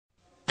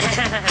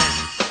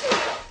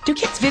Do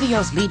kids'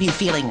 videos leave you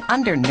feeling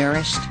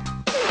undernourished?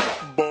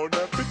 Bon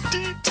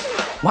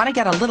appetit! Want to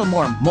get a little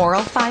more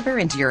moral fiber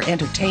into your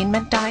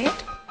entertainment diet?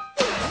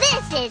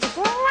 This is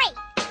great!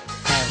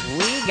 Have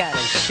we got a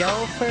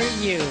show for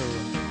you?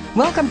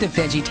 Welcome to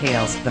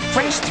VeggieTales, the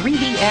fresh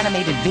 3D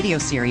animated video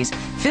series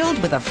filled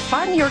with the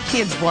fun your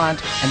kids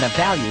want and the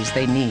values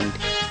they need.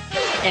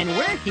 And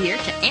we're here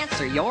to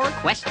answer your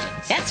questions.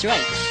 That's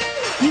right.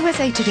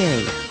 USA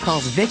Today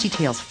calls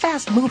VeggieTales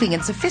fast-moving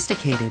and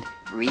sophisticated,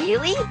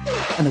 Really?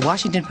 and the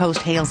Washington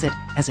Post hails it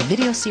as a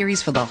video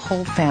series for the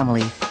whole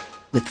family,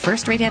 with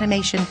first-rate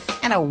animation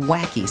and a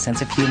wacky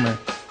sense of humor.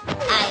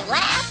 I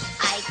laughed,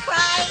 I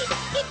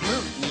cried. It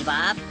moved me,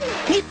 Bob.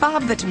 Meet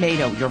Bob the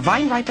Tomato, your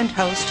vine-ripened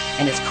host,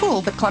 and his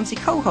cool but clumsy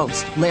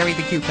co-host, Larry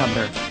the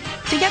Cucumber.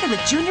 Together with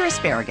Junior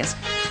Asparagus,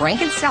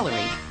 Frank and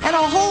Celery, and a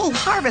whole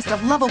harvest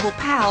of lovable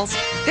pals,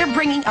 they're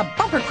bringing a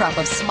bumper crop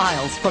of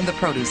smiles from the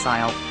produce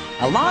aisle,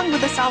 along with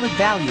the solid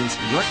values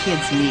your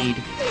kids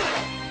need.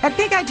 At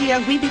Big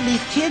Idea, we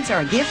believe kids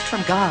are a gift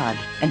from God,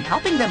 and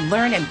helping them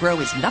learn and grow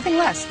is nothing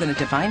less than a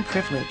divine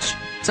privilege.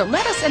 So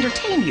let us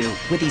entertain you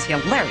with these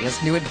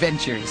hilarious new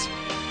adventures.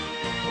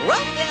 Roll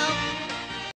film.